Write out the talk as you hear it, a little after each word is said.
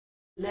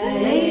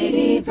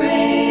Lady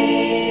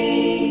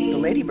Brain. The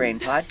Lady Brain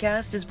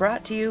podcast is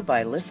brought to you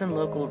by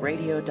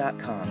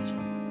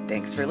listenlocalradio.com.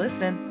 Thanks for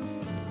listening.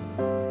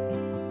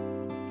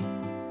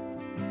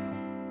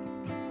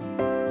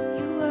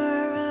 You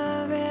were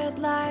a red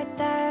light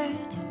that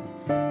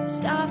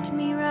stopped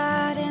me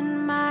right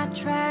in my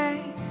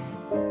tracks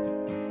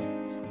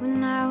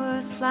when I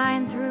was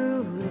flying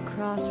through the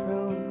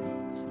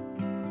crossroads.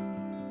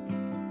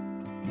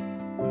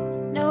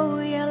 No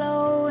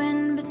yellow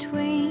in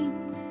between,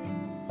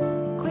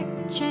 quick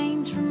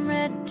change from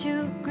red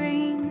to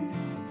green.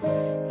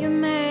 You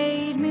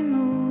made me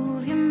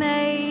move, you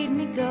made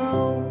me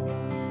go.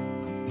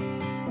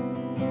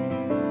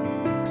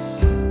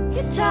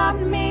 You taught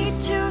me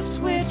to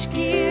switch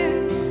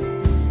gears,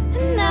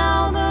 and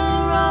now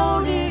the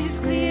road is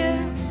clear.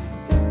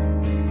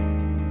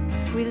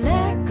 We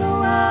let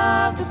go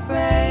of the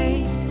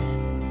brakes.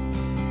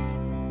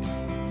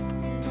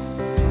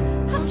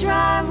 I'll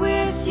drive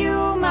with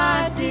you,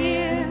 my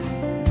dear,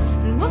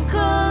 and we'll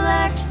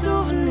collect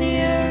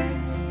souvenirs.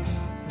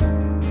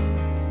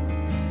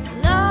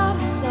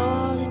 Love is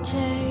all it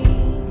takes.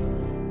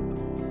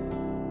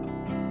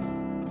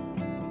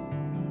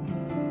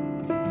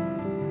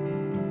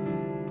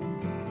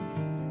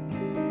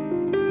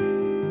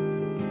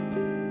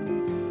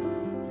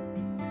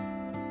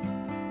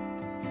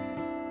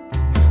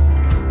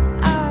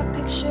 I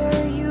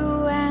picture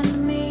you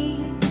and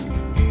me,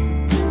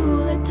 two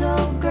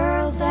little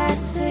girls at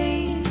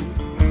sea,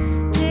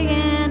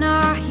 digging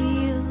our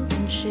heels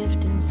and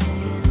shifting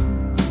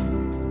sands.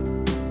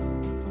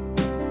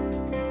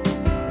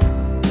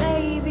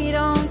 Baby,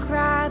 don't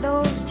cry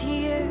those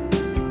tears.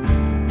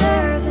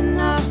 There's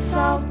enough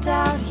salt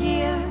out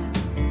here.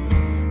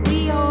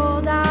 We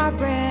hold our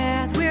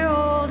breath, we're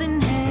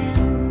holding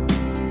hands.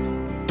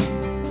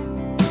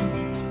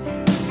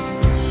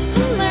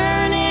 I'm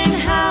learning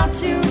how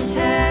to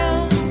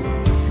tell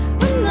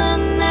when the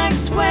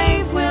next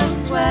wave will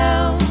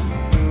swell.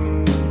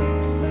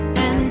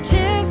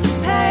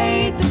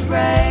 Anticipate the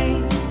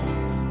breaks.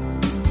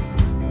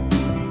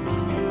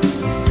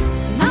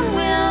 And I'm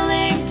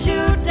willing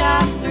to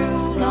dive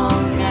through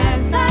long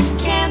as I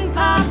can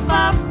pop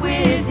up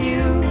with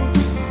you.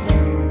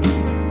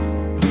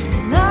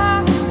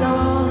 Love is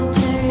all it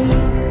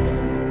takes.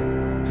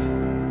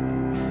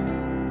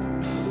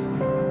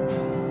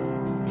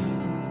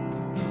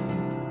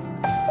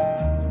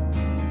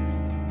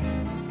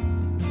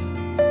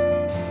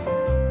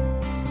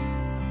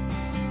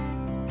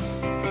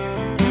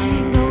 I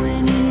ain't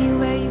going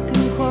anywhere you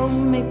can quote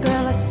me,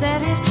 girl, I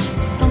said it.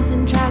 If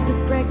something tries to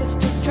break us,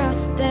 just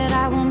trust that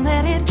I won't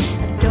let it.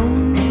 I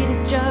don't need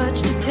a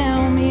judge to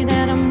tell me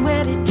that I'm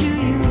wedded to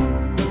you.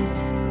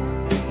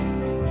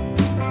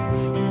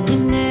 And you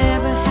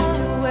never have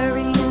to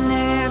worry, you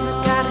never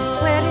gotta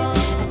sweat it.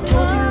 I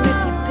told you if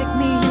you pick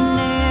me, you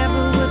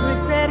never would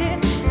regret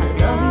it. I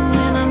love you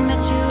when I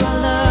met you, I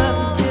love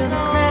you till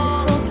the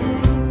credits roll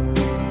through.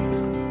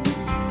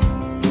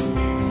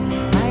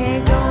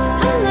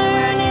 I'm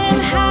learning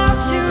how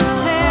to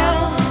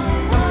tell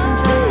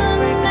when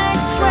the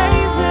next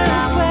wave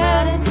will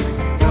swell.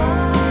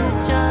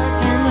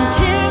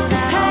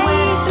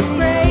 Anticipate the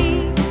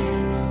breaks.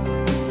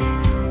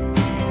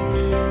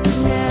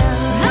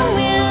 I'm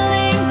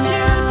willing to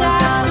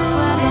dive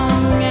through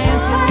long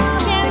as I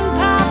can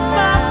pop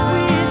up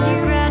with you.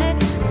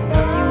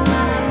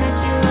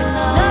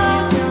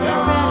 Love to credits will Love is all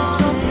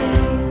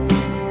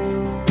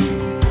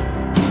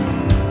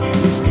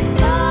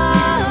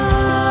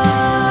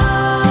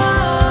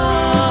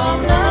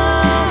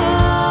it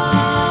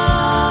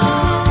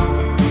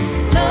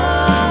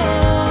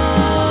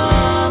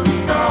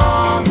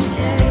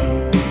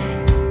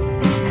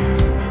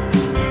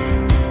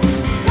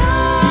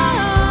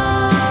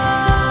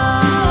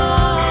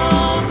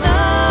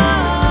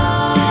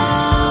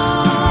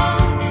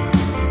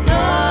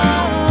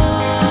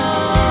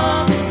takes.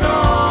 Love is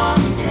all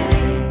it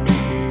takes.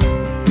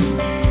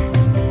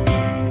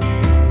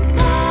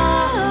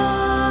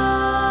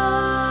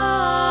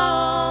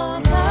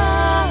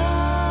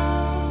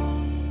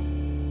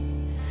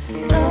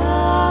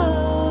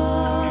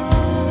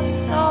 Love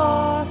is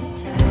all it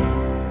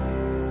takes.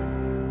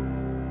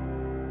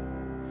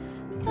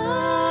 Love,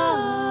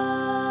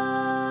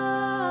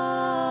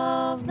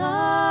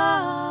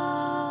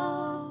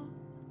 love,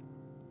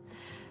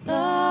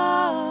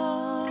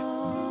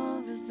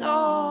 love is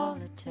all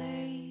it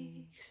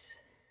takes.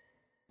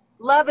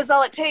 Love is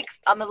all it takes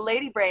on the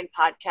Lady Brain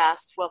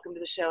podcast. Welcome to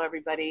the show,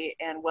 everybody,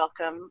 and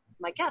welcome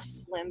my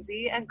guests,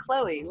 Lindsay and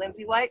Chloe.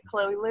 Lindsay White,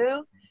 Chloe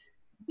Liu.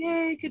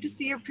 Yay, good to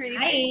see your pretty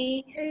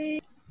face. Hi.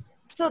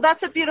 So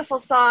that's a beautiful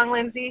song,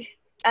 Lindsay,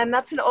 and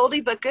that's an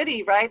oldie but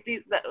goodie, right?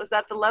 Was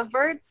that the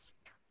Lovebirds?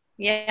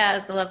 Yeah, it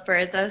was the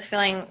Lovebirds. I was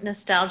feeling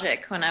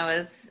nostalgic when I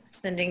was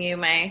sending you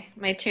my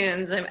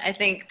tunes. I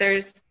think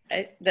there's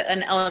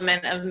an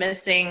element of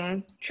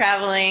missing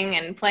traveling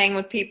and playing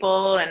with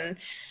people and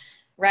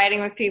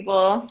riding with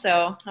people.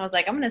 So I was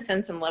like, I'm going to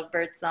send some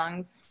Lovebird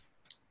songs.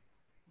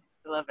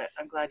 I love it.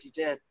 I'm glad you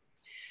did.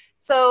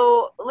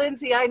 So,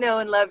 Lindsay, I know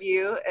and love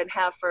you and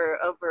have for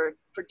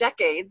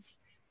decades.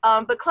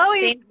 But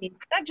Chloe,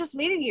 not just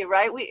meeting you,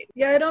 right?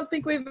 I don't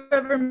think we've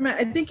ever met.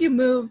 I think you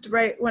moved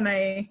right when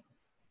I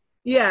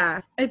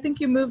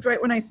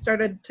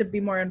started to be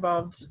more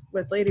involved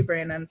with Lady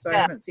Brain, and so I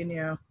haven't seen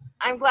you.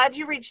 I'm glad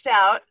you reached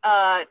out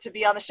to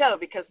be on the show,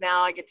 because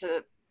now I get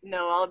to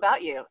know all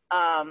about you.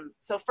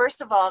 So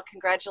first of all,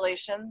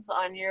 congratulations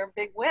on your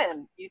big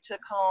win. You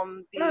took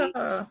home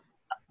the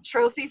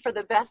trophy for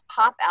the best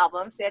pop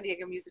album, San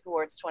Diego Music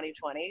Awards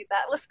 2020.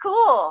 That was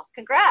cool.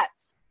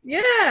 Congrats.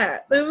 Yeah,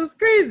 it was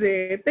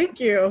crazy. Thank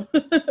you.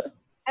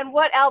 And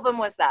what album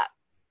was that?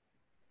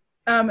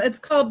 It's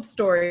called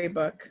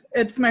Storybook.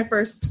 It's my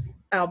first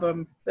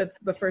album. It's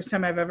the first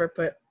time I've ever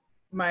put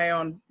my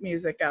own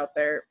music out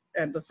there,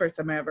 and the first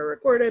time I ever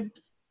recorded.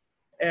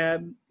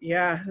 And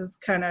yeah, it was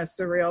kind of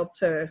surreal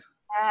to.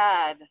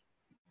 Bad.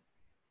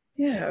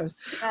 Yeah, it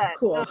was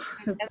cool.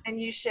 And then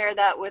you share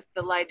that with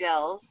the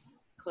Lydells,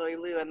 Chloe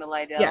Liu and the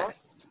Lydells.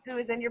 Yes. Who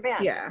is in your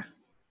band? Yeah.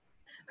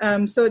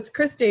 So it's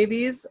Chris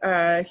Davies.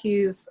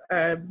 He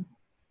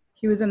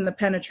was in the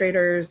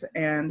Penetrators,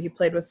 and he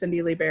played with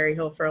Cindy Lee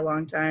Berryhill for a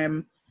long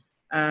time.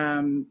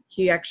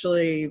 He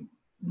actually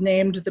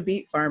named the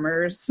Beat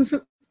Farmers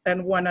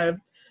and won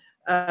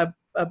a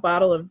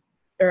bottle of,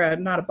 or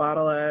not a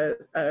bottle,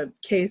 a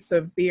case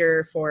of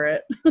beer for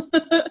it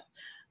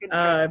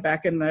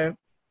back in the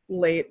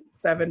late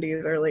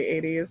 70s, early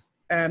 80s.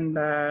 And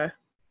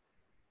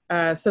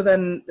so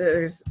then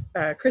there's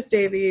Chris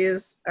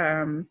Davies,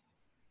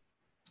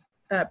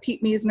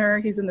 Pete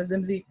Meisner. He's in the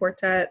Zimzy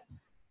Quartet,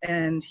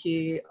 and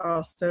he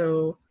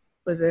also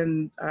was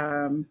in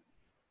the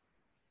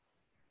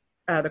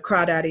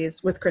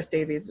Crawdaddies with Chris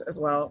Davies as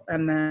well.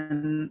 And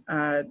then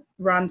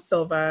Ron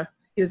Silva,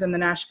 he was in the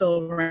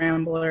Nashville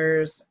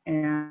Ramblers,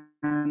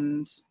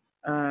 and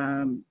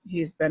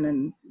he's been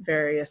in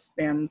various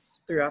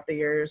bands throughout the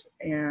years.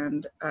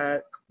 And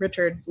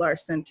Richard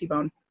Larson,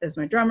 T-Bone, is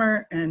my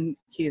drummer, and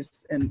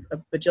he's in a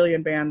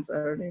bajillion bands.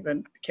 I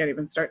can't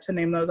even start to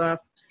name those off.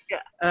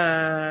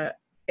 Yeah.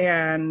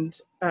 And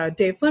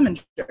Dave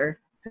Flemminger,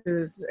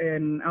 who's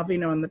in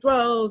Alvino and the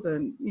Dwells,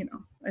 and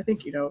I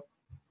think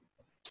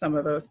some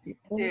of those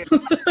people.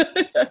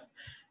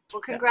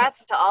 Well,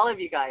 congrats to all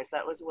of you guys.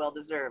 That was well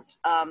deserved.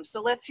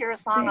 So let's hear a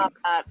song off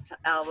that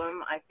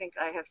album. I think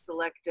I have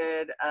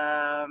selected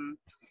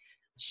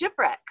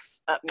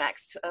Shipwrecks up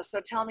next. So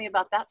tell me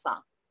about that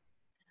song.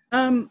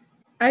 I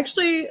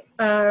actually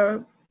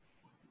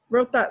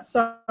wrote that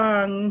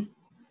song,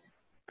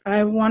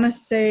 I want to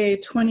say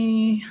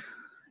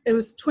it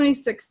was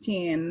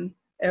 2016.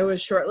 It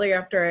was shortly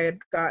after I had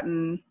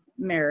gotten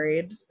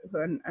married,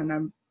 and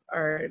I'm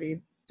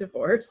already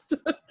divorced.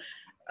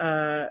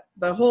 The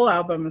whole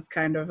album is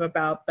kind of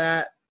about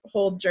that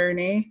whole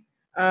journey.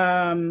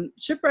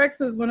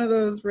 Shipwrecks is one of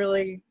those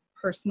really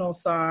personal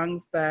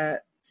songs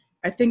that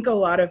I think a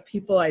lot of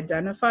people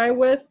identify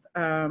with.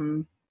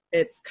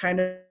 It's kind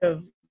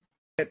of,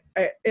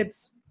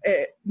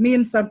 it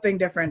means something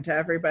different to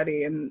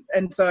everybody. And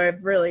so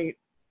I've really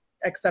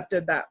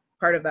accepted that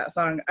part of that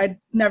song. I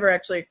never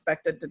actually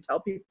expected to tell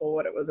people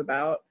what it was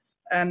about,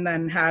 and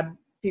then had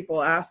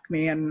people ask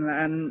me,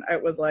 and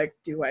it was like,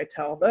 do I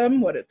tell them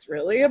what it's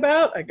really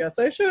about? I guess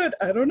I should.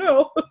 I don't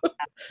know.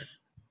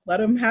 Let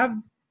them have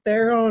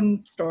their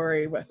own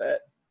story with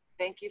it.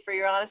 Thank you for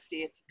your honesty.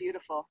 It's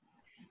beautiful.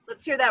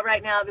 Let's hear that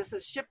right now. This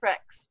is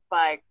Shipwrecks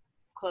by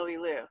Chloe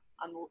Liu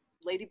on the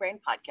Lady Brain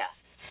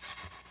Podcast.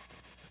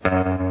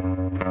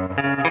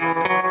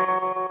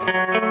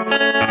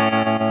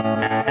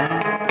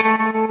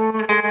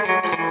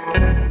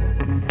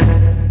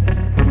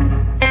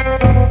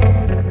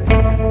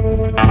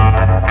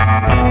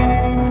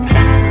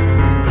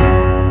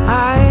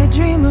 I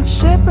dream of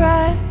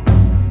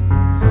shipwrecks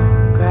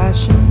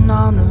crashing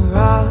on the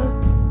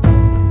rocks,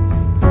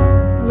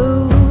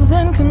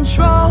 losing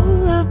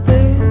control of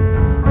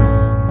this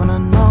when I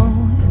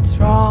know it's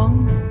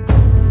wrong.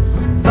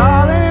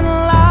 Falling in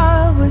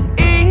love was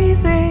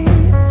easy,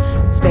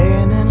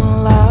 staying in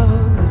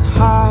love is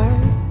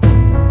hard,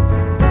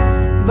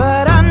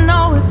 but I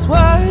know it's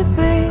worth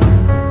it,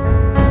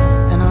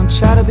 and I'll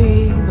try to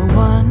be the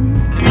one.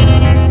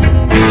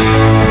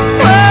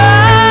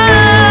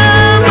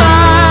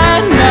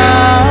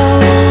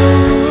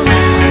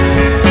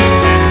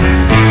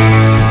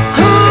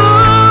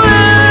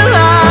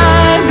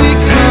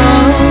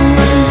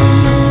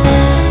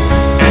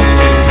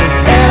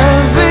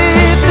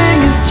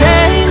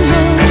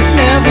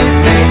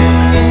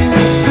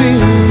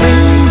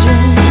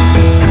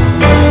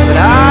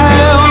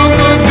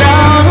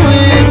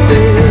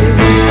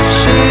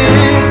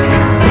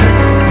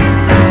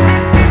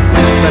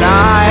 But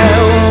I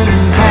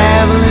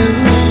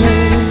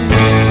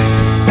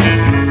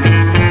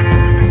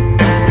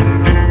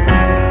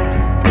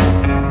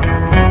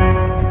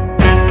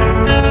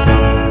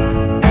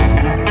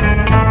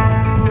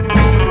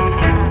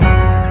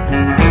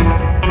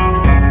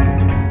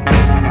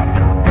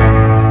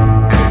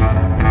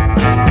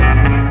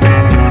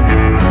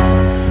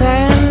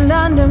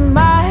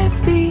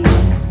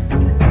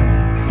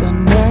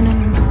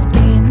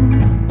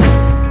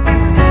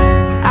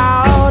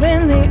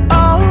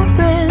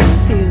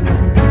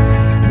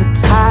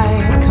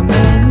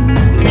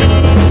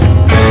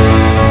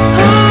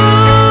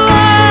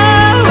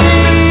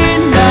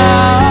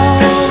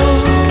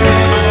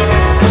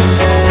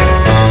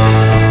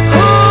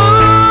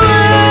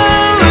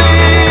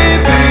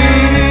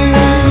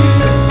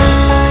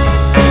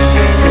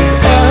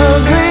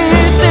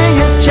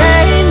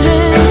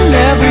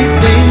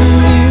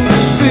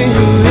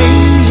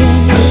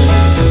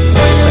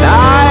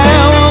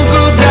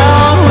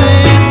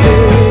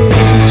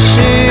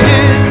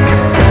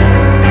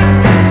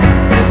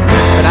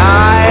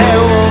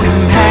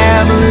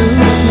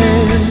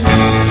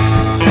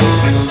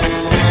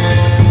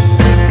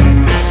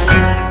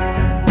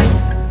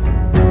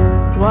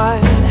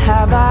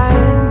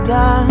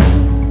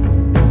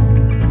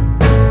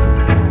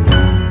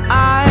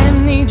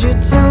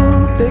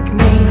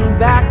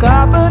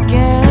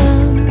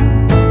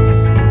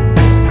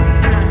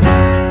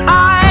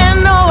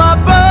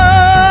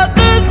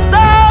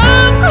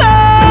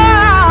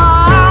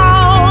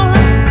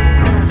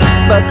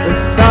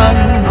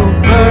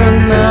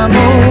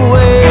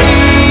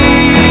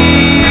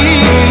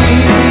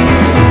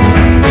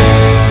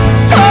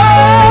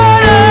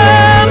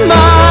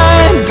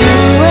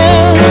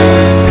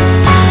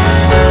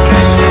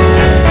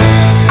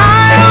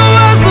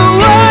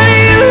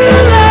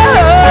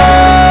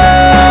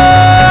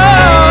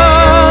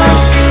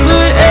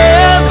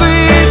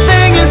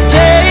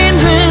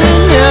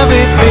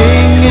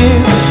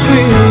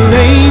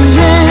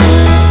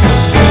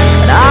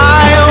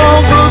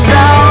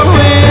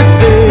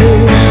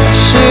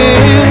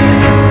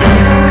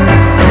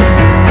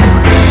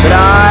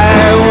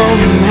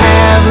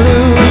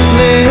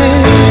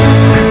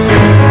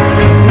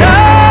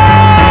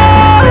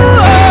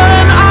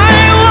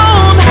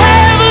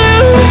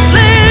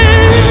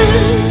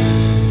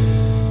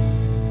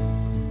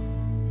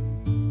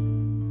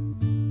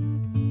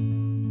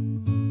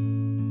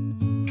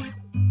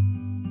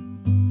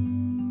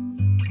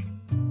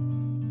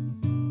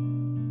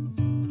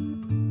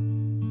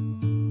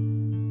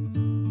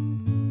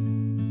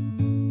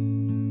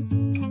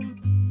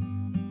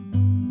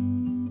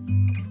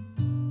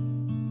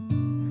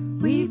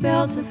We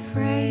built a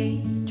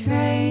freight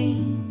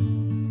train.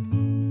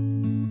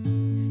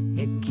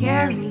 It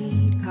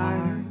carried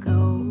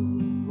cargo.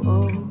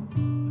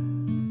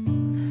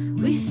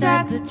 We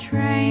set the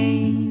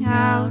train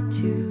out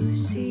to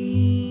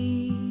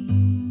sea.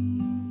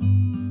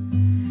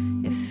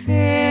 If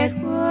it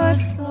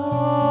would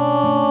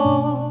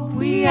float,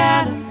 we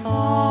had a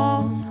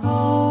false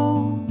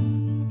hope.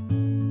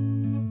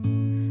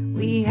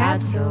 We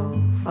had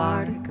so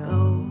far to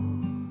go.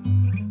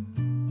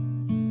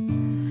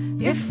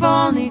 If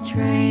only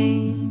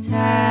trains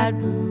had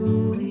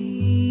buoys,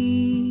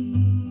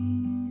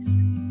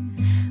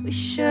 we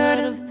should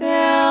have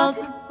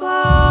built a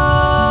boat.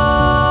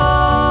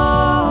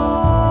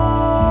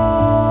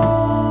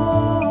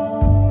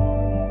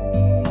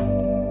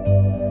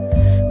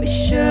 We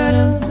should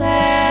have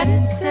let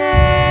it sail.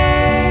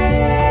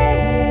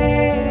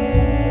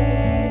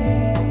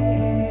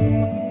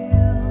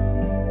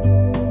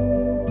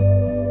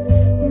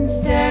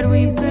 Instead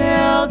we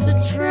built a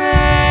train.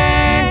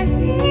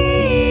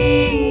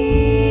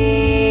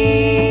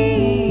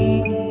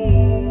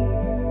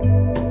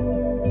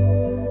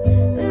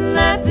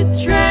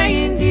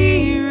 Train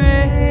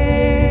derail.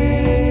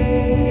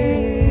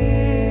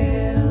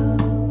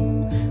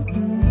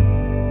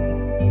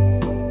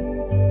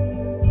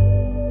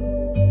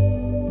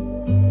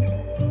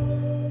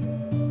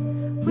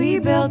 We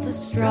built a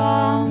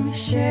strong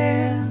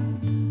ship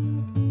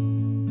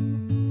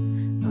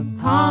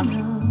upon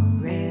a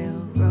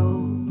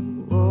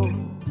railroad,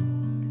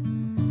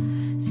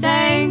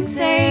 sang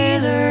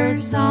sailor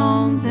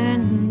songs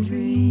and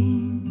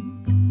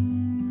dreamed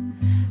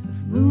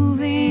of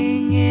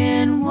moving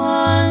in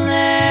one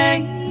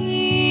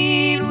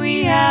lane.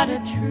 We had a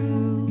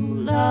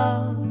true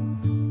love.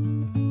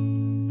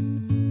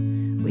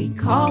 We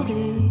called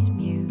it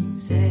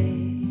music.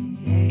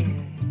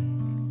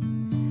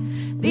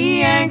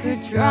 The anchor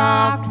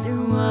dropped, there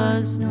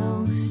was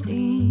no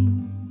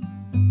steam.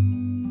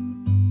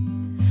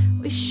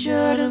 We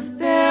should have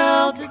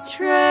built a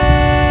train.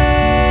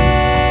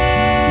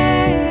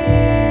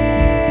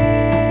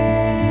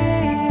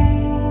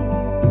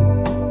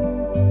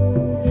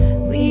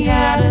 We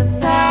had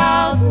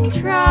 1,000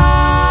 tries.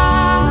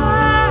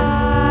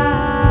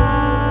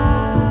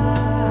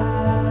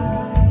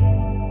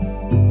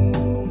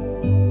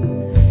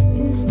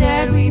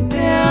 Instead we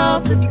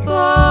built a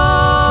boat.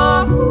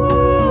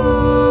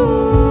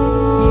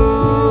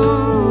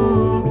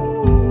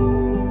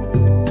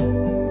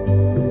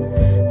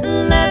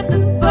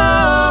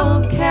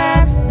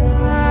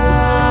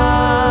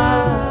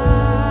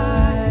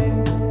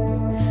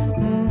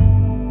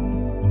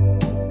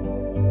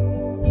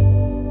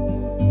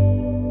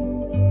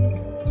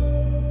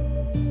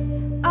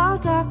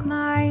 Dock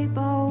my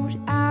boat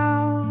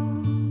out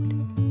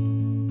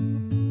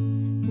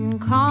in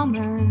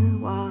calmer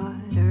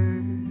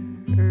waters,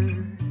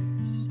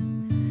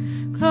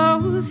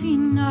 close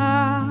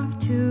enough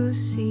to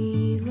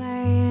see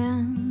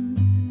land,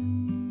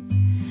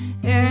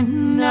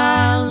 and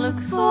I'll look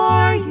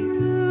for you.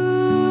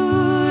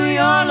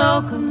 Your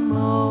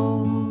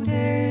locomotive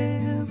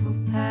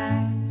will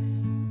pass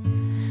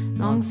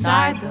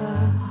alongside the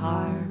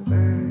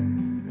harbor,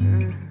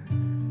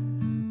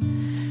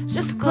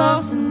 just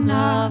close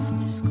enough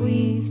to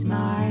squeeze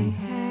my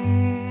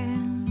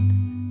hand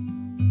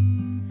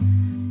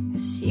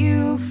as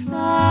you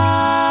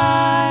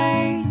fly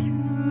through.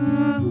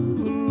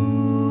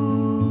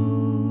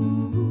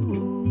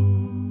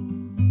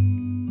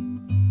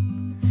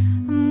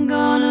 I'm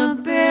gonna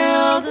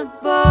build a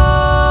boat.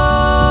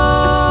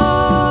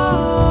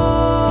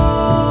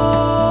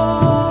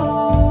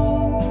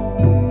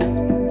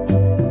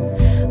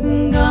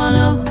 I'm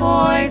gonna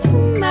hoist the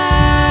mast.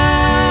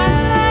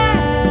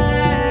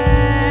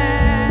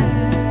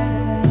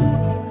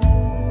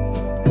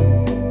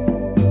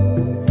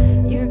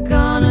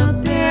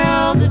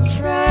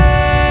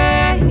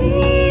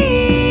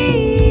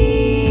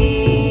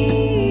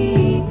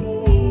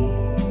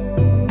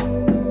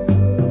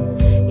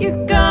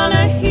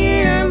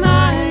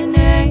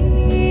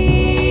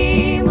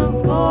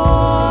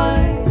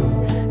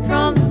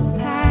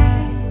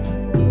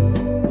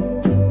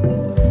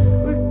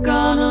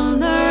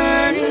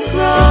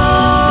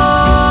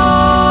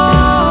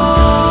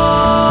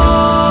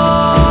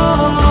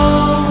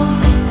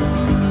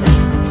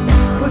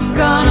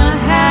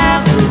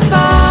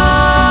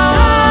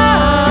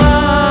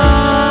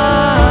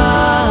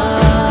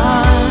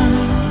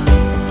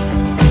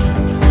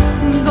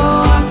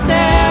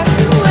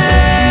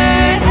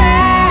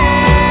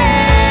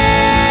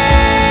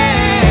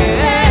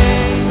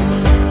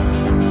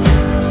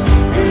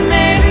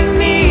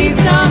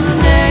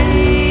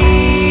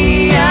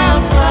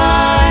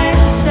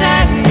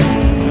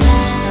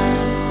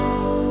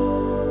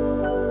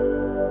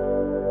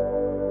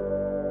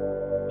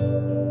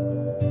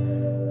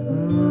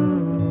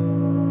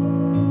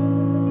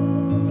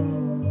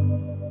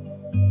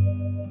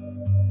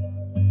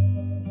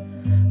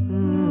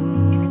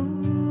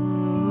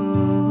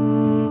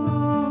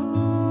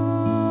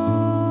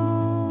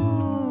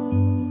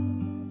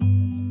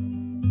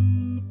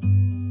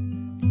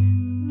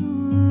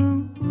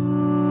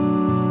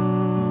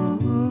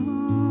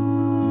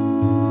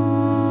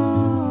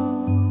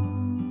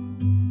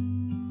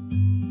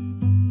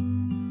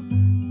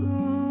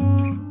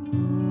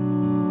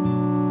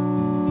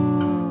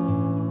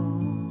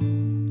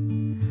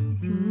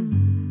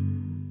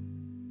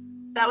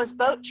 that was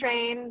Boat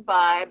Train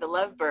by the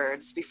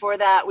Lovebirds. Before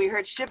that, we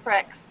heard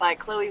Shipwrecks by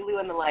Chloe Lou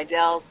and the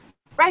Lydells.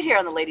 Right here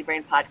on the Lady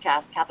Brain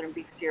podcast, Catherine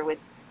Beeks here with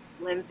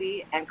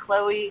Lindsay and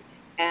Chloe,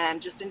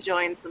 and just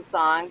enjoying some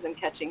songs and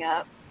catching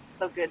up.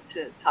 So good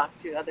to talk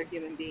to other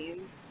human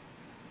beings,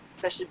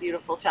 especially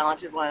beautiful,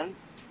 talented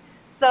ones.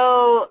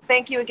 So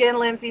thank you again,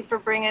 Lindsay, for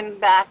bringing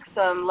back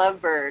some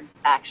Lovebird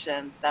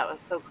action. That was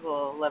so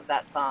cool. Love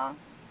that song.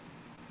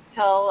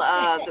 Tell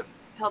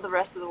the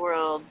rest of the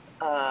world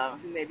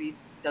who maybe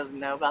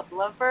doesn't know about the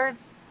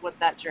Lovebirds what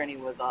that journey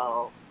was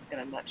all in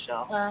a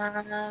nutshell.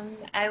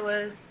 I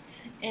was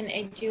in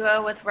a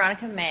duo with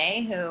Veronica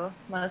May, who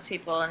most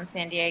people in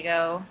San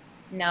Diego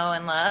know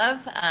and love.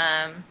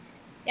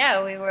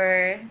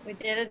 We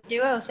did a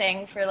duo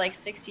thing for like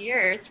 6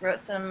 years,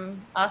 wrote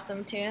some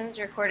awesome tunes,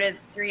 recorded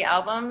 3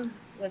 albums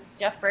with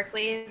Jeff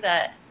Berkeley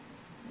that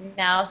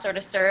now sort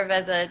of serve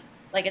as a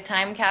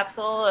time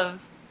capsule of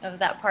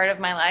that part of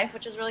my life,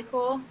 which is really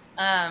cool.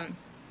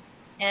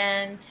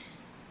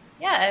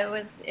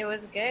 It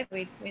was good.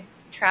 We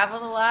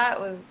traveled a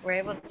lot. We were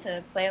able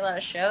to play a lot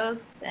of shows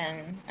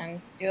and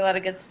do a lot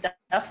of good stuff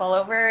all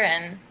over,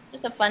 and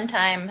just a fun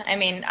time. I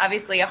mean,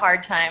 obviously a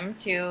hard time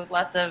too.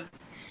 Lots of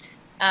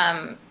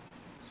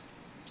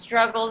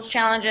struggles,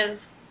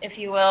 challenges, if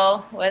you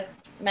will, with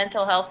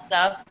mental health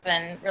stuff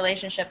and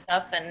relationship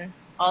stuff and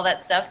all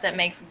that stuff that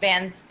makes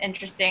bands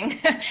interesting.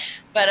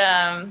 But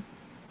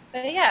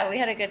yeah, we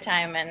had a good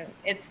time, and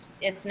it's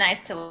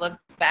nice to look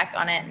back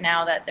on it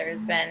now that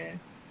there's been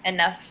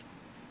enough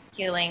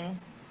healing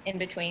in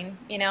between,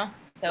 you know?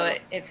 So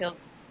it feels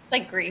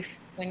like grief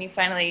when you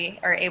finally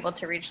are able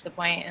to reach the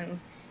point and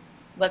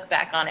look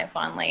back on it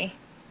fondly.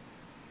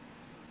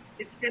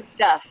 It's good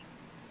stuff.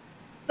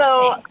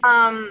 So,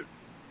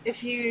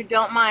 if you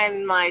don't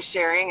mind my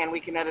sharing, and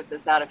we can edit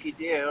this out if you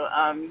do,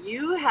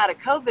 you had a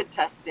COVID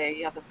test today.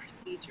 You have a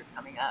procedure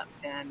coming up,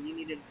 and you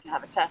needed to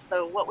have a test.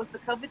 So what was the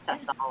COVID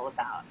test all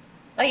about?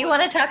 Oh, you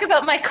want to talk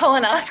about my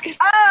colonoscopy?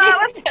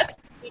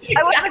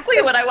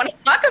 Exactly what I want to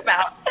talk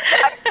about.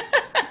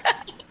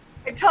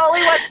 I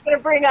totally wasn't going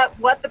to bring up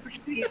what the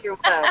procedure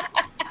was.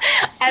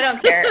 I don't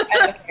care.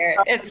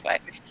 It's fine.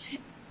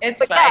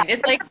 It's fine.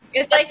 Yeah.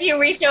 It's like you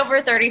reach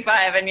over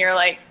 35 and you're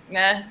like,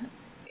 nah,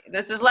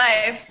 this is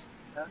life.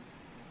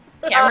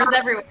 Cameras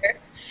everywhere.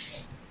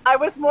 I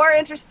was more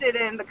interested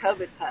in the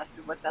COVID test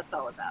and what that's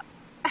all about.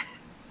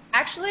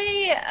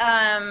 Actually,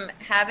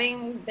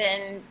 having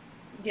been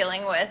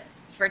dealing with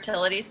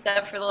fertility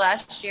stuff for the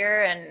last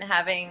year and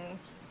having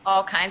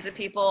all kinds of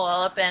people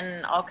all up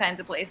in all kinds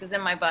of places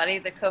in my body,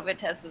 the COVID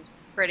test was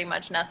pretty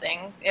much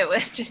nothing.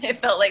 It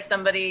felt like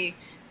somebody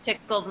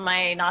tickled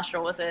my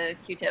nostril with a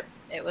Q-tip.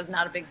 It was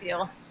not a big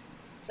deal.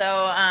 So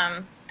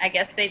I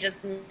guess they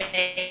just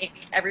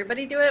make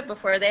everybody do it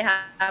before they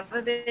have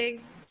a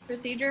big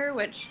procedure,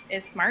 which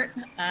is smart.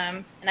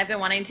 And I've been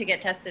wanting to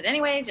get tested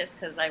anyway, just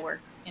because I work,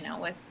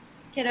 with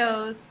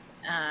kiddos.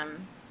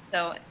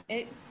 So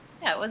it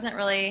wasn't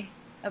really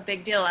a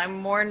big deal. I'm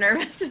more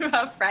nervous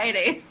about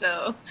Friday,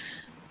 so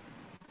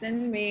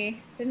send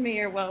me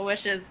your well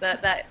wishes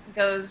that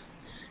goes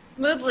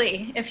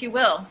smoothly, if you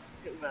will.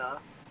 It will.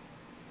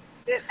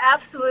 It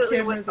absolutely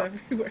Cameras will.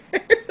 everywhere.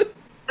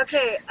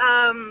 Okay,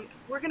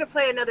 we're going to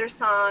play another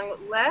song.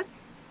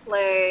 Let's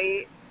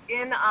play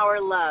In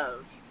Our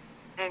Love.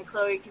 And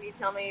Chloe, can you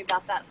tell me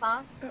about that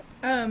song?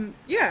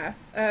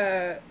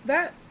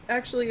 That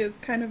actually is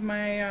kind of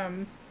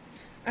my,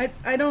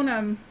 I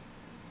don't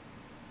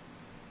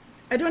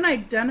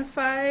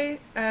identify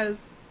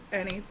as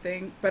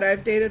anything, but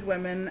I've dated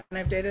women and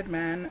I've dated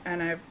men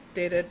and I've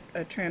dated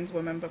a trans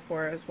woman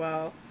before as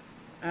well.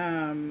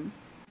 That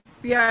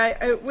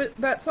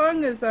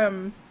song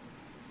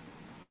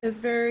is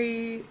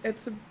very,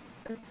 it's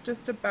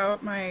just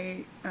about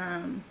my,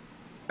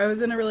 I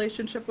was in a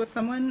relationship with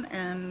someone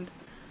and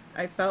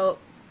I felt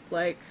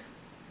like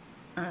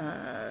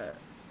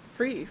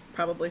free,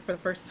 probably for the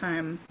first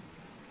time.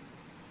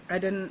 I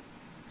didn't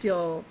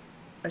feel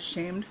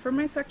ashamed for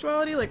my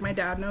sexuality. Like, my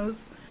dad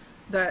knows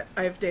that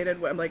I've dated,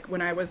 like,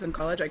 when I was in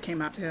college, I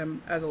came out to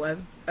him as a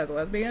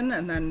lesbian,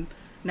 and then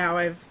now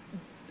I've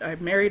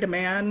married a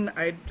man,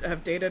 I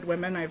have dated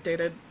women, I've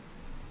dated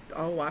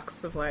all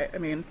walks of life. I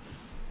mean,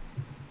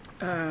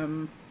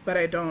 but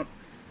I don't,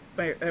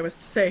 I was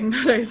saying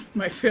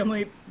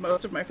that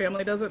most of my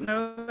family doesn't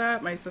know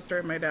that. My sister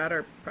and my dad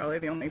are probably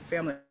the only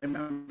family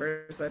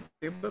members that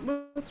do, but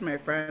most of my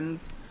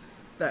friends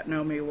that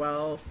know me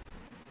well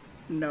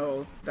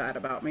know that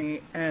about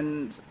me.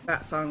 And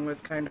that song was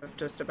kind of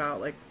just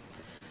about, like,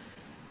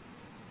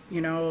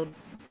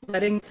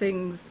 letting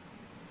things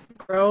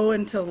grow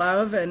into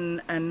love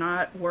and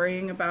not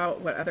worrying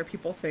about what other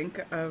people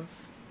think of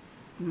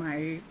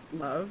my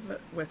love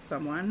with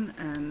someone.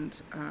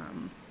 And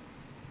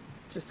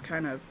just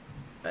kind of,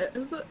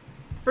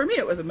 for me,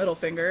 it was a middle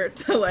finger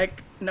to,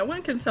 like, no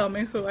one can tell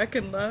me who I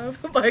can love,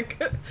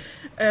 like,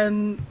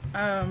 and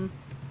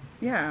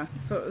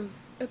so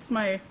it's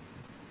my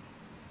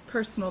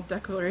personal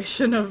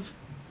declaration of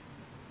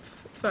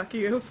fuck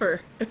you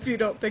for if you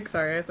don't think.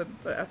 Sorry, I said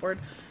the F word.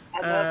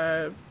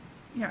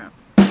 Yeah.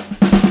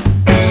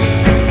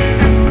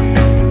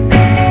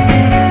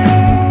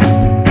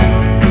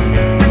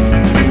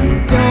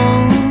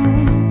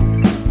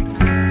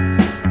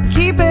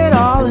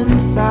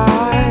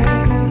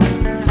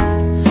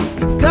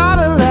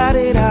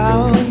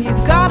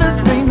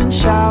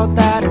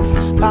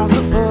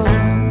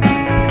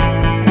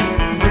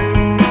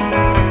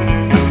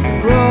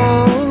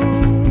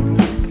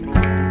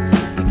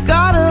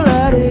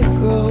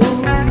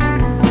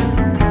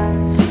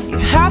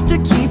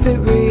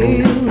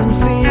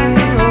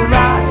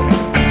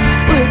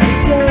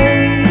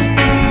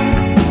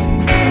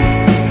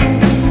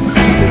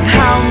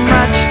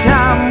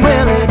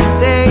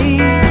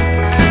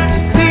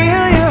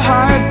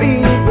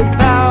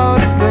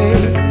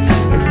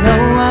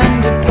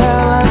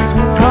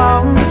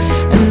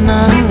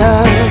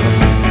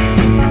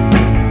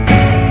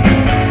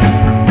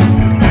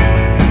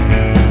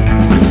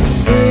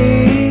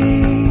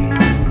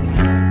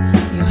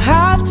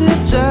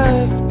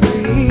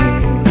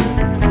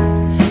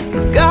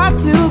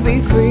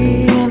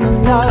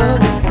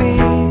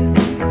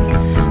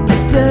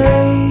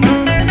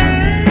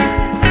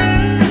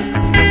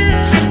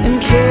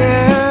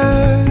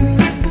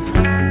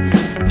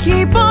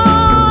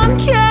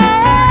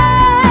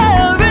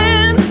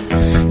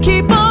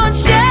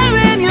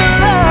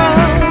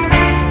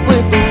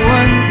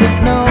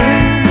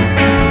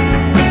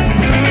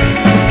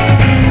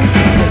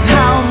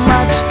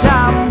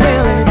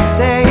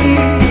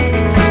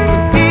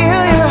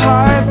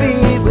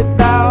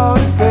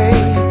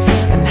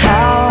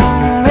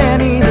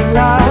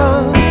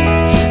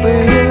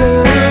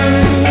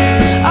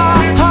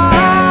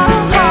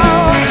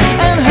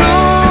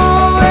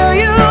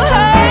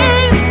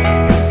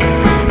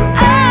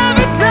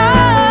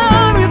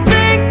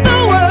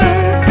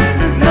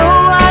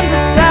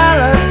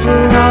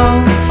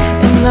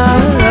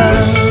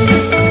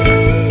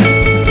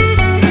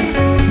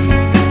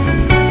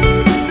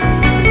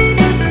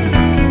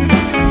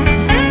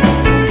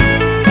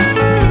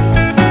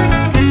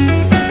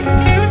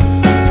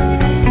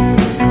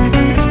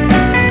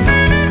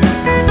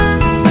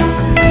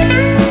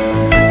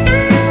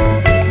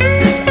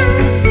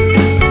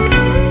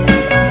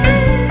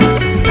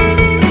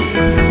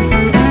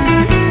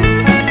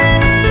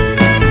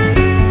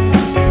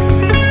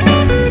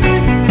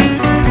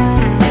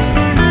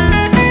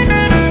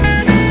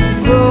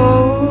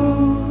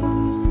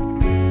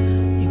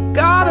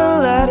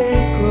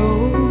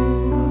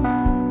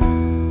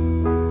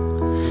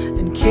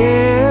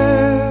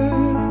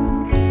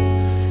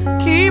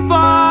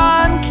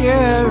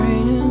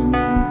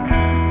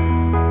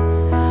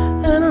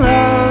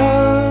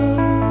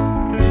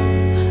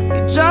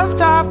 just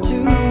have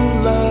to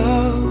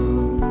love.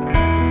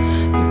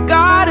 You've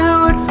got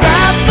to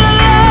accept the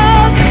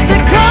love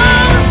that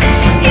comes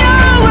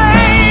your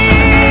way.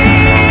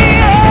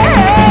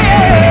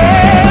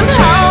 And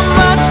how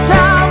much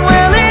time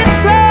will it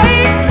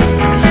take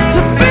to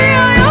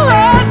feel your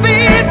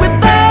heartbeat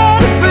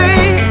without a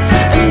break?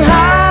 And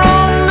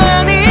how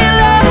many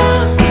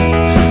loves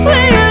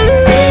will you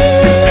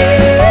lose?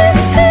 And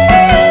who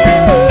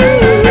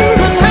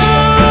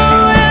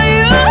will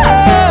you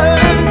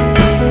hurt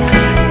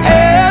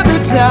every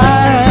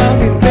time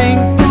you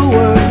think the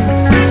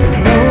worst? There's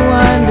no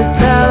one to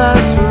tell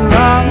us we're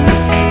wrong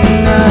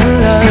in our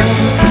love.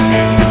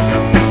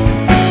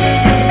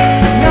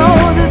 No,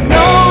 there's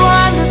no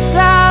one to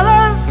tell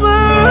us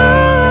we're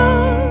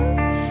wrong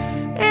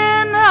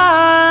in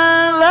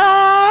our love.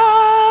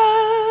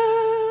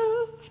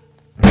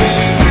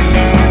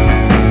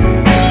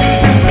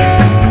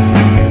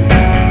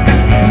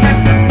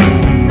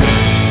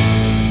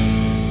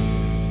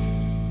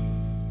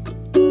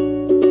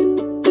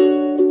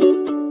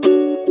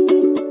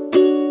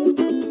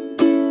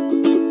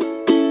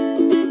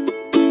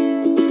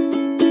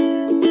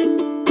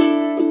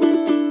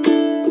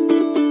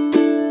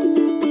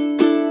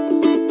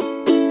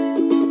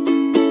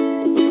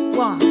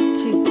 One,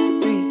 two,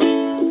 three.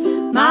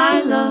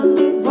 My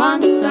love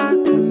once a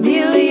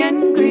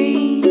chameleon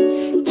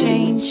green,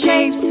 changed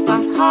shapes,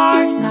 fought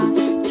hard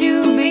not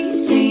to be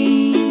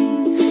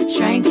seen,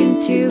 shrank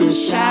into a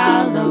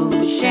shallow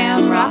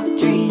shamrock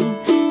dream,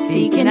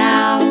 seeking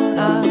out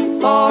a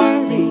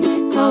four-leaf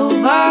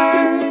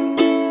clover.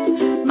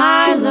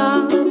 My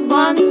love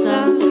once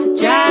a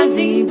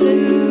jazzy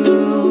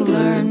blue,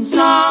 learned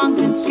songs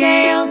and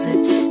scales it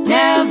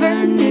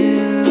never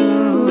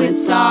knew. It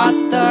sought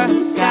the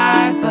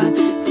sky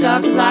but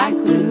stuck like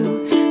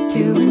glue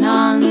to an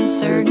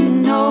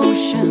uncertain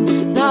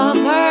ocean.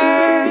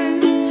 Lover,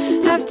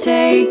 I've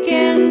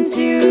taken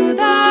to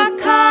the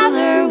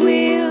color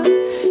wheel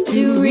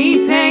to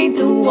repaint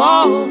the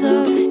walls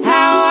of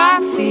how I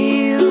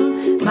feel.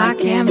 My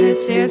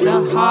canvas is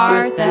a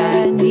heart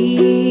that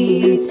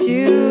needs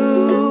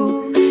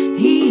to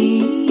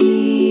heal,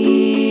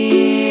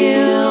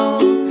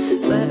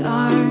 but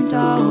aren't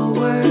all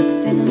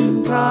works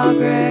in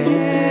progress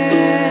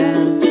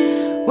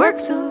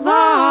works of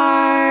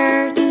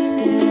art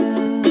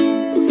still?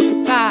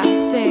 5,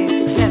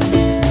 6,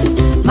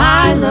 7.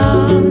 My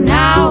love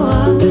now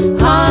a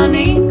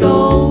honey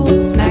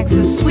gold, smacks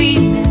of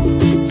sweetness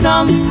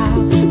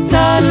somehow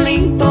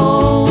suddenly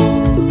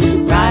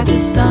bold,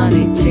 rises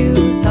sunny to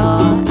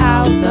thaw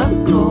out the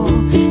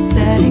cold,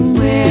 setting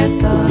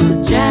with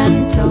a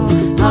gentle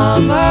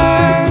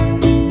hover.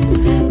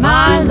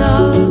 My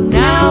love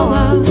now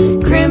a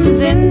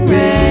crimson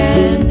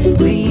red,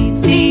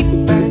 bleeds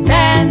deeper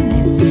than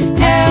it's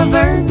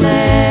ever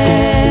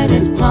bled,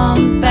 as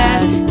plump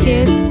as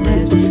kissed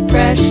lips,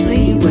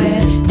 freshly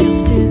wet,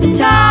 gets to the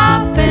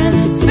top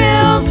and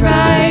spills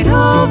right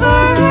over.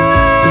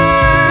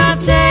 I've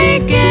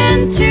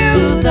taken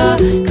to the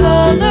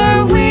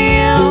color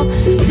wheel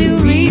to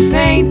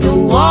repaint the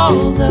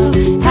walls of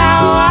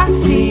how I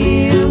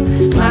feel.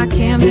 My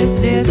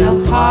canvas is a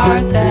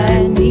heart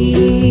that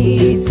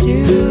needs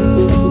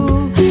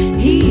to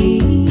heal,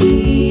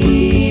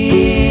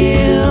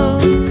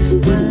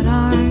 but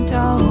aren't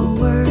all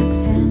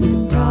works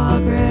in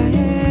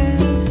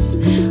progress?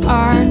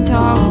 Aren't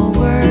all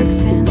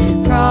works in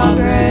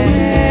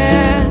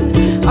progress?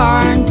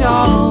 Aren't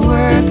all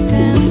works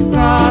in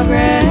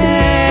progress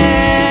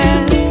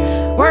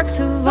works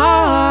of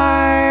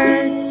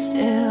art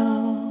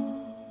still?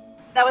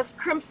 That was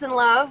Crimson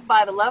Love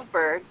by the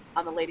Lovebirds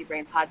on the Lady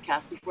Brain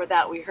podcast. Before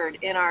that, we heard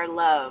In Our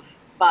Love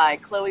by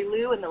Chloe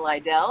Liu and the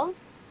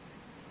Lydells,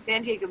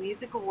 San Diego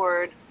Music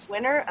Award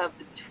winner of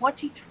the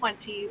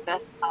 2020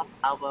 Best Pop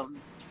Album.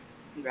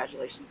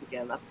 Congratulations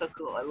again. That's so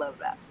cool. I love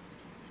that.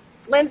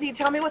 Lindsay,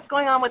 tell me what's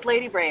going on with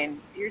Lady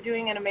Brain. You're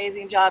doing an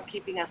amazing job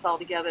keeping us all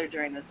together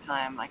during this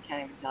time. I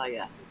can't even tell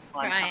you.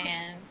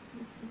 Trying.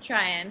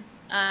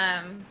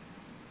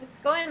 What's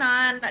going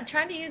on? I'm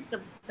trying to use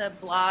the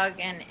blog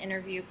and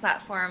interview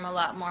platform a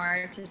lot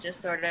more to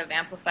just sort of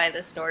amplify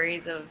the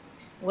stories of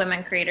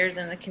women creators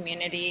in the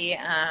community.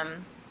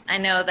 I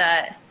know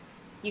that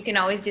you can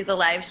always do the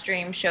live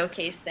stream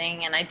showcase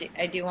thing, and I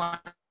do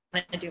want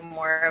to do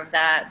more of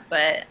that,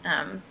 but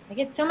I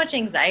get so much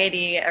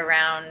anxiety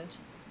around,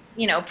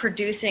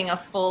 producing a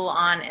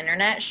full-on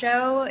internet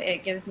show.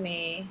 It gives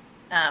me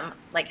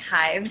like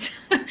hives.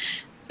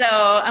 So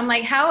I'm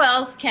like, how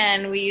else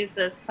can we use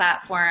this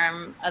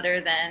platform other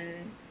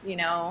than,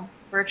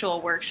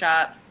 virtual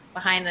workshops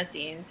behind the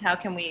scenes? How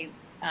can we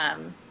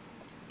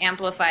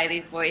amplify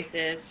these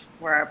voices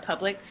for our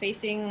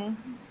public-facing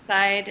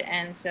side?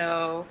 And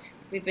so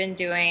we've been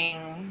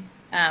doing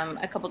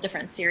a couple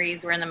different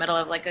series. We're in the middle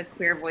of like a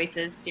Queer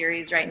Voices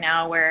series right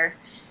now where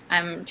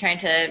I'm trying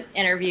to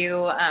interview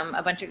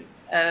a bunch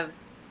of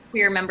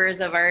queer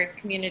members of our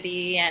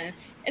community, and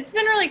it's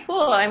been really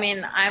cool. I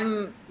mean,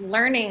 I'm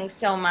learning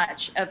so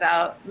much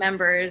about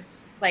members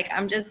like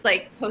I'm just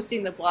like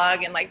posting the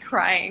blog and like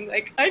crying,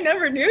 like I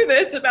never knew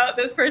this about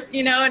this person,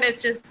 you know, and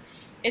it's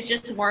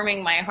just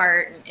warming my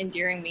heart and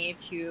endearing me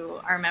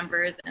to our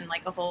members in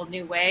like a whole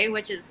new way,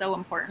 which is so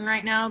important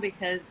right now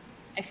because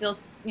I feel,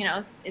 you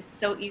know, it's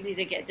so easy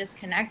to get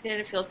disconnected.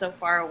 It feels so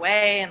far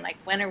away, and like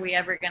when are we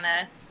ever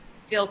gonna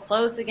feel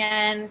close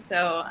again?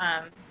 So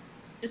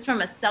just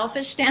from a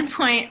selfish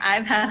standpoint,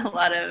 I've had a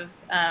lot of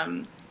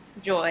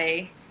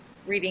joy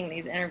reading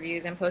these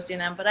interviews and posting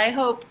them, but I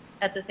hope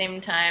at the same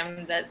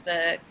time that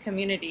the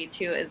community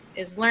too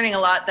is learning a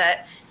lot,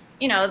 that,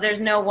 you know, there's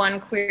no one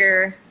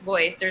queer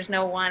voice, there's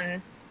no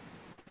one,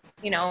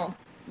 you know,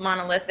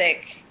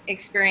 monolithic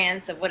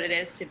experience of what it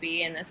is to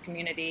be in this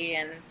community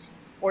and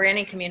or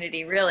any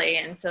community really.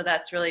 And so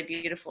that's really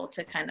beautiful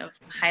to kind of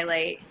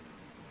highlight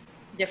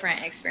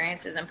different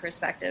experiences and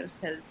perspectives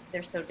because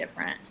they're so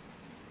different.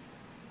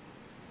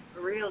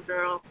 For real,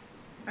 girl.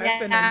 I've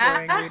been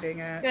enjoying reading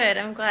it. Good,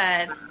 I'm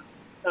glad.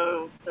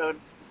 So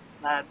just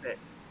glad that it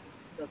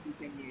still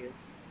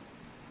continues.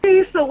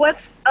 Okay, so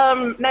what's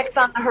next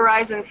on the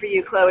horizon for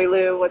you, Chloe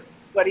Lou?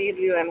 What are you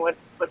doing?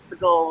 What's the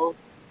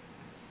goals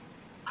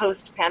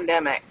post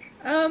pandemic?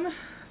 Well,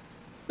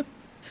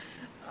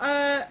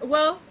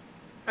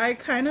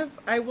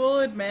 I will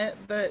admit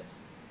that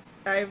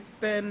I've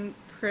been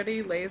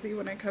pretty lazy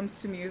when it comes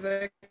to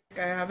music.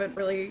 I haven't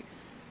really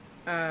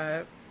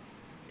had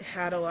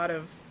a lot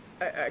of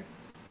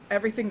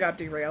everything got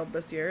derailed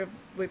this year.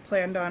 We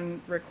planned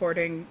on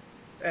recording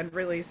and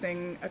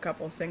releasing a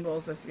couple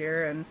singles this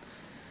year, and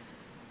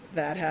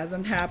that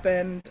hasn't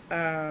happened.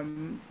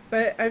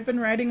 But I've been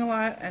writing a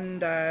lot,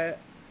 and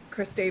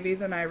Chris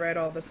Davies and I write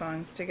all the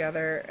songs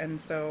together, and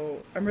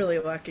so I'm really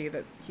lucky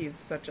that he's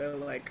such a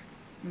like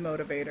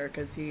motivator,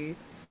 because he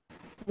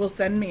will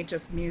send me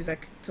just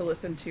music to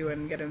listen to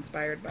and get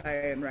inspired by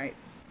and write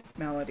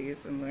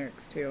melodies and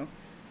lyrics too.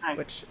 Nice.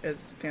 Which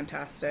is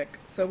fantastic.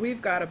 So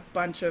we've got a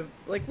bunch of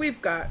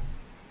we've got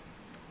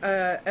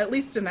at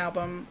least an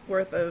album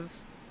worth of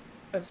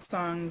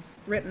songs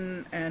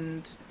written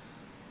and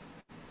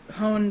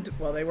honed.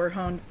 Well, they were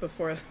honed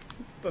before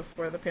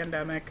the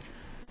pandemic.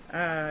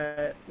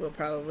 We'll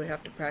probably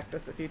have to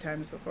practice a few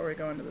times before we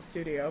go into the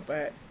studio,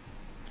 but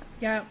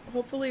yeah,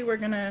 hopefully we're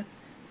gonna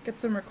get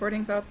some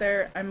recordings out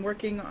there. I'm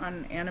working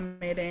on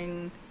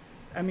animating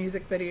a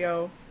music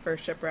video for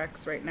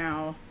Shipwrecks right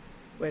now,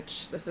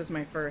 which this is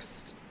my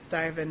first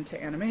dive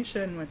into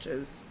animation, which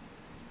is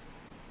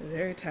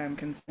very time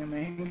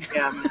consuming.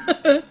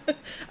 Yeah.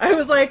 I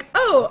was like,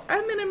 oh,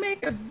 I'm gonna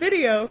make a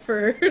video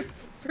for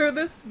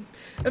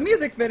a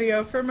music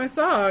video for my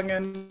song,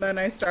 and then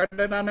I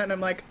started on it and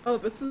I'm like, oh,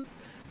 this is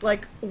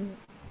like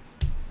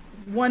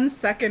 1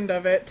 second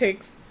of it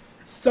takes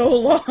so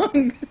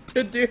long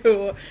to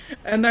do,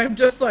 and I'm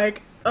just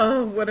like,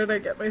 oh, what did I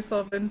get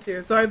myself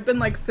into? So I've been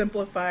like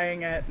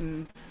simplifying it,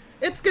 and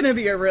it's gonna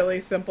be a really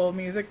simple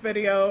music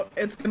video.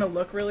 It's gonna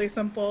look really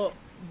simple,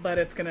 but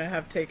it's gonna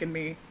have taken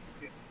me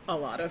a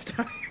lot of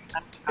time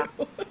to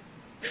do.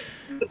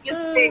 But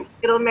just think,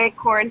 it'll make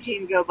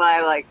quarantine go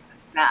by like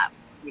a snap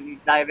when you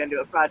dive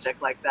into a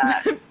project like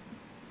that.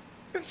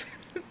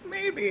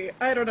 Maybe.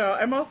 I don't know.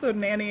 I'm also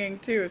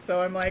nannying too,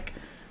 so I'm like,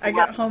 I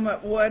get home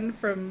at 1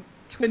 from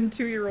twin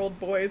 2-year-old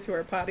boys who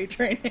are potty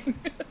training.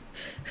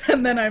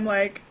 And then I'm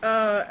like,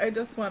 I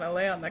just want to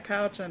lay on the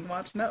couch and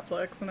watch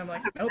Netflix. And I'm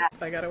like, nope,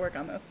 I got to work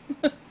on this.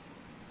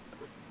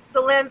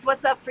 So, Linz,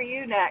 what's up for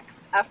you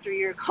next after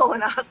your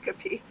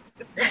colonoscopy?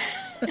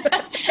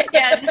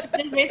 Yeah, just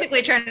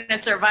basically trying to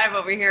survive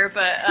over here.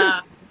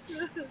 But,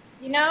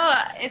 you know,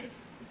 it's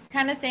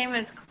kind of same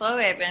as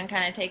Chloe. I've been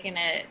kind of taking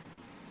it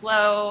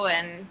slow,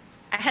 and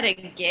I had a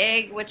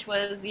gig, which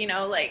was, you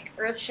know, like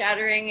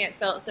earth-shattering. It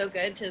felt so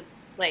good to,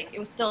 like, it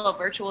was still a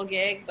virtual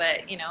gig,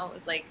 but, you know, it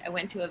was like I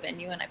went to a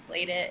venue and I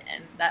played it,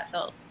 and that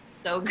felt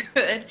so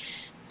good.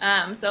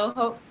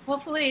 So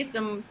hopefully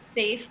some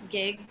safe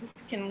gigs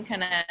can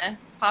kind of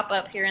pop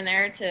up here and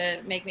there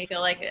to make me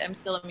feel like I'm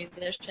still a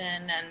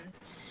musician.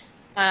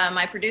 And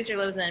my producer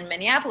lives in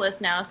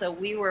Minneapolis now, so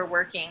we were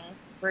working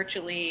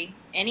virtually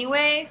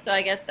anyway. So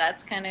I guess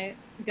that's kind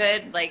of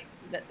good. Like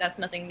that's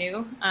nothing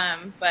new.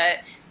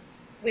 But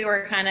we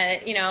were kind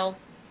of, you know,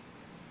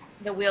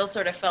 the wheels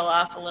sort of fell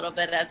off a little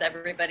bit as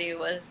everybody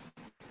was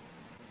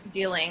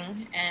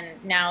dealing,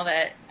 and now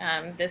that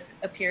this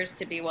appears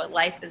to be what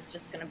life is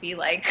just going to be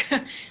like,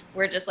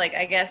 we're just like,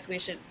 I guess we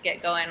should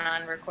get going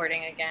on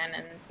recording again.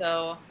 And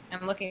so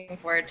I'm looking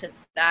forward to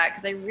that,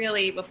 because I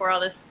really, before all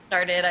this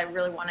started, I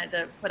really wanted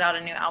to put out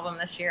a new album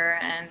this year.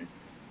 And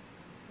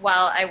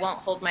while I won't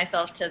hold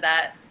myself to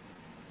that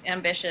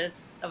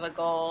ambitious of a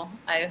goal,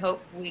 I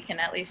hope we can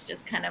at least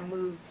just kind of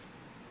move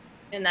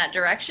in that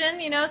direction,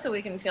 you know, so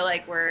we can feel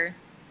like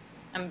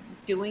I'm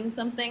doing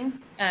something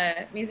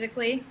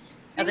musically,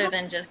 other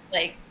than just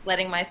like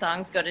letting my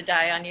songs go to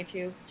die on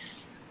YouTube.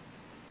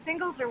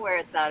 Singles are where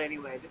it's at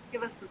anyway. Just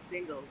give us some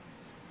singles.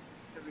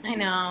 I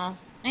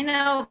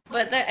know,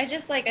 but I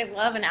just like, I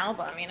love an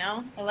album, you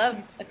know? I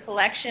love a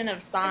collection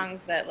of songs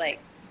that like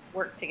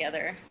work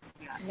together.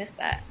 Yeah. I miss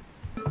that.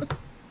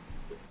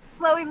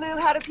 Chloe Lou,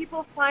 how do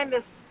people find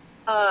this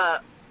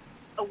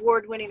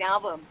award-winning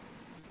album?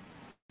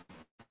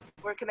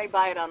 Where can they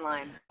buy it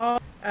online?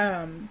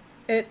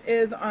 It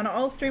is on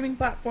all streaming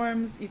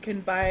platforms. You can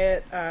buy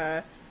it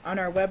on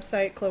our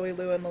website,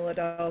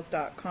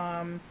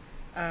 ChloeLouandTheLiddells.com.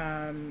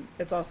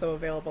 It's also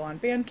available on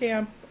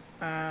Bandcamp.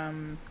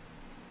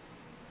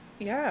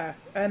 Yeah,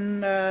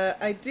 and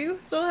I do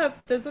still have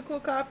physical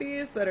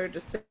copies that are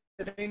just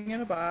sitting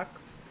in a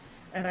box,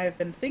 and I've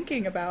been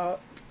thinking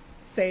about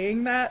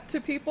saying that to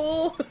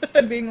people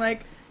and being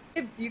like,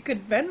 if you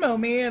could Venmo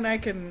me and I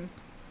can,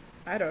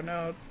 I don't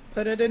know,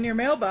 put it in your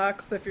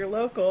mailbox if you're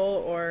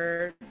local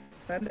or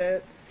send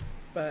it,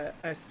 but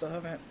I still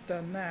haven't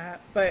done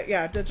that. But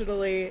yeah,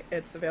 digitally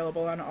it's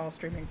available on all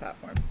streaming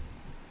platforms.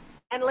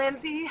 And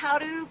Lindsay, how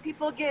do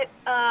people get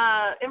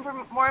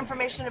more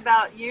information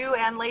about you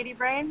and Lady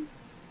Brain?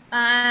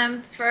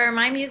 For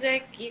my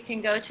music, you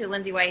can go to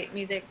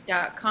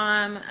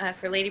lindsaywhitemusic.com.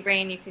 For Lady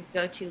Brain, you could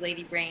go to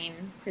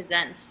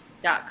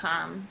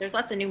ladybrainpresents.com. There's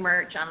lots of new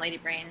merch on Lady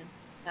Brain,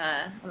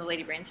 on the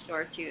Lady Brain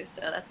store too,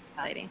 so that's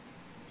exciting.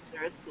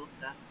 There is cool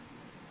stuff.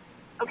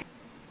 Okay.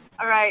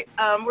 All right.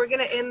 We're going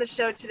to end the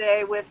show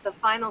today with the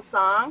final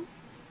song,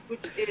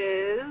 which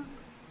is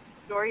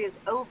Story is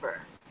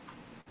Over.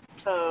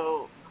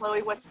 So,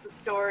 Chloe, what's the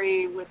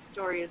story with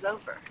Story is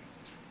Over?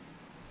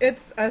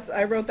 It's us.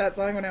 I wrote that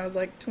song when I was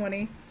like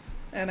 20,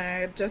 and I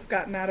had just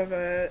gotten out of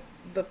the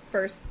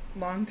first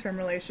long-term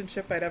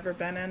relationship I'd ever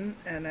been in,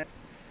 and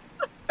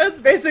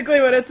that's basically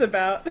what it's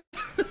about.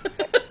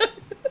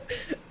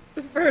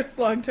 The first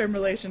long-term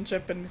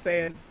relationship, and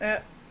saying,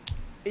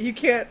 you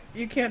can't,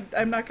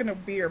 I'm not going to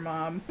be your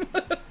mom.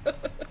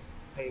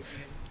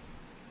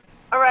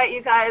 All right,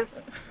 you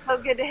guys. So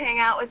good to hang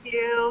out with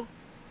you.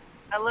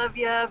 I love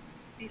you.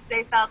 Be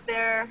safe out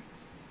there.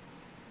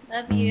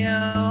 Love you.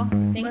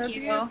 Thank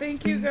you.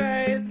 Thank you,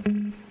 guys.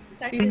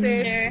 Talk Be to you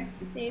safe. later.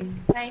 Safe.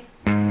 Bye.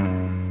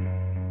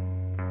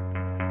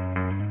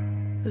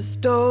 The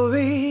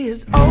story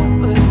is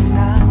over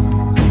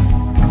now,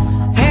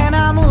 and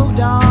I moved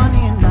on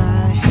in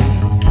my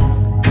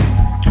head.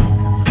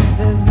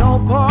 There's no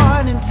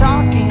point in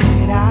talking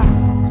it out,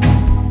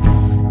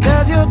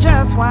 'cause you'll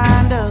just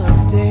wind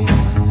up dead.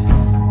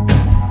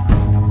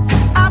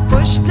 I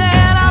pushed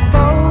and I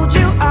pulled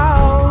you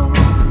out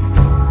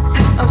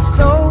of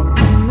so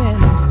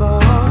many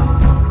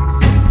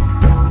falls,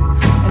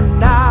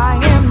 and I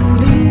am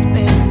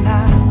leaving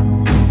now.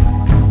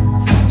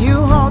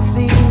 You won't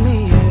see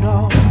me at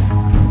all,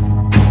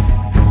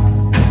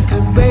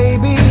 'cause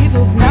baby,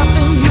 there's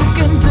nothing you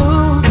can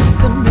do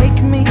to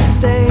make me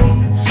stay,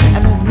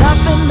 and there's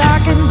nothing I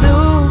can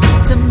do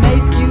to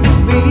make you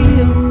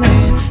be a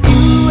man.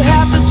 You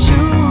have to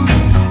choose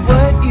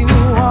what you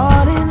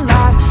want in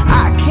life.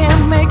 I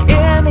can't make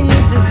any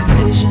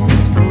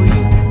decisions for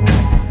you.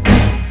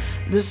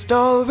 The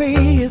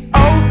story is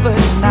over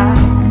now.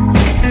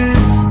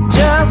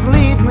 Just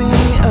leave me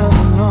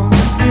alone.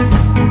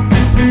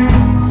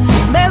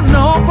 There's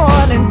no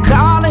point in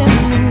calling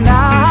me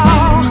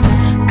now,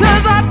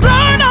 'cause I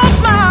turned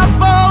off my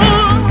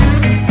phone.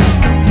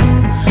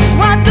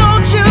 Why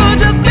don't you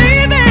just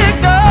leave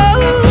it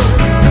go?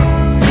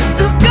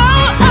 Just go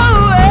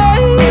away.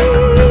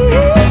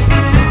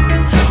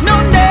 No,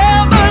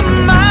 never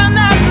mind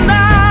that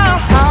now.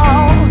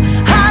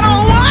 I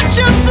don't want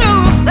you to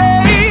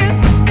stay.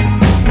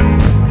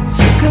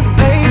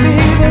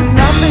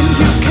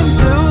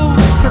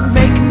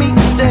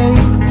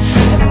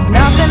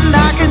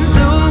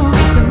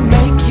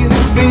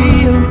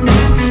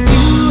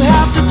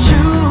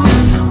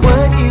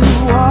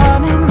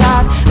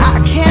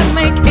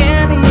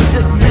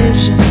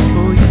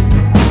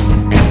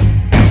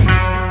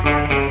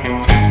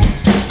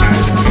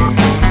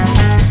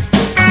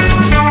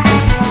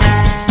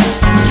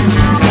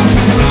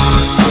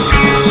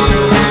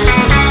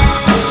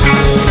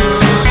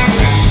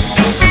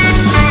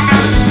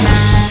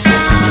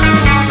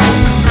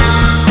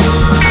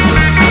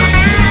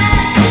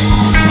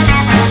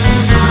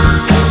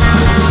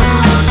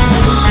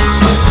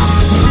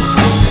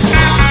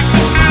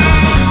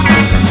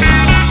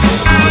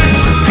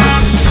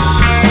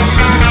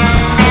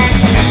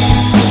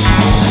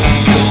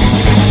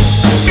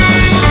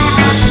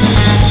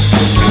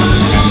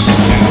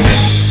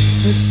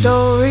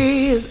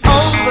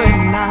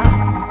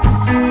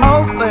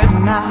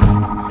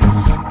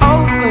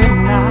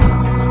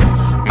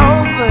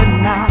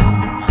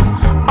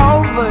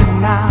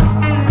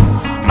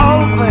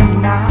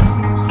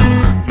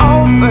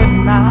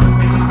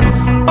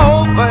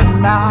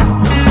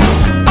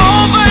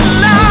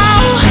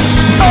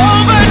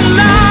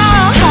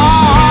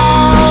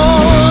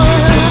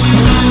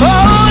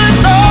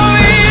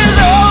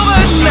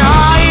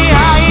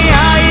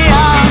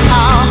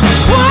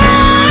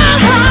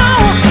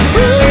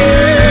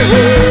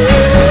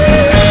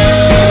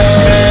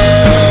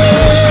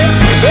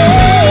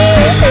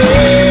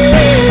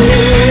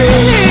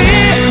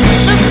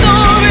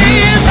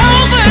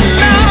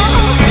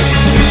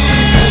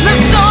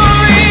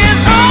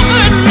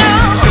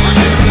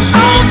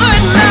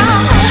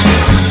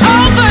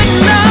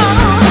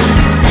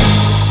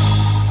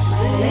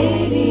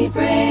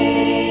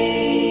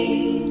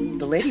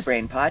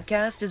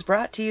 podcast is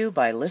brought to you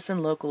by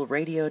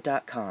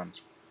listenlocalradio.com.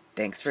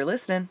 Thanks for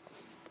listening.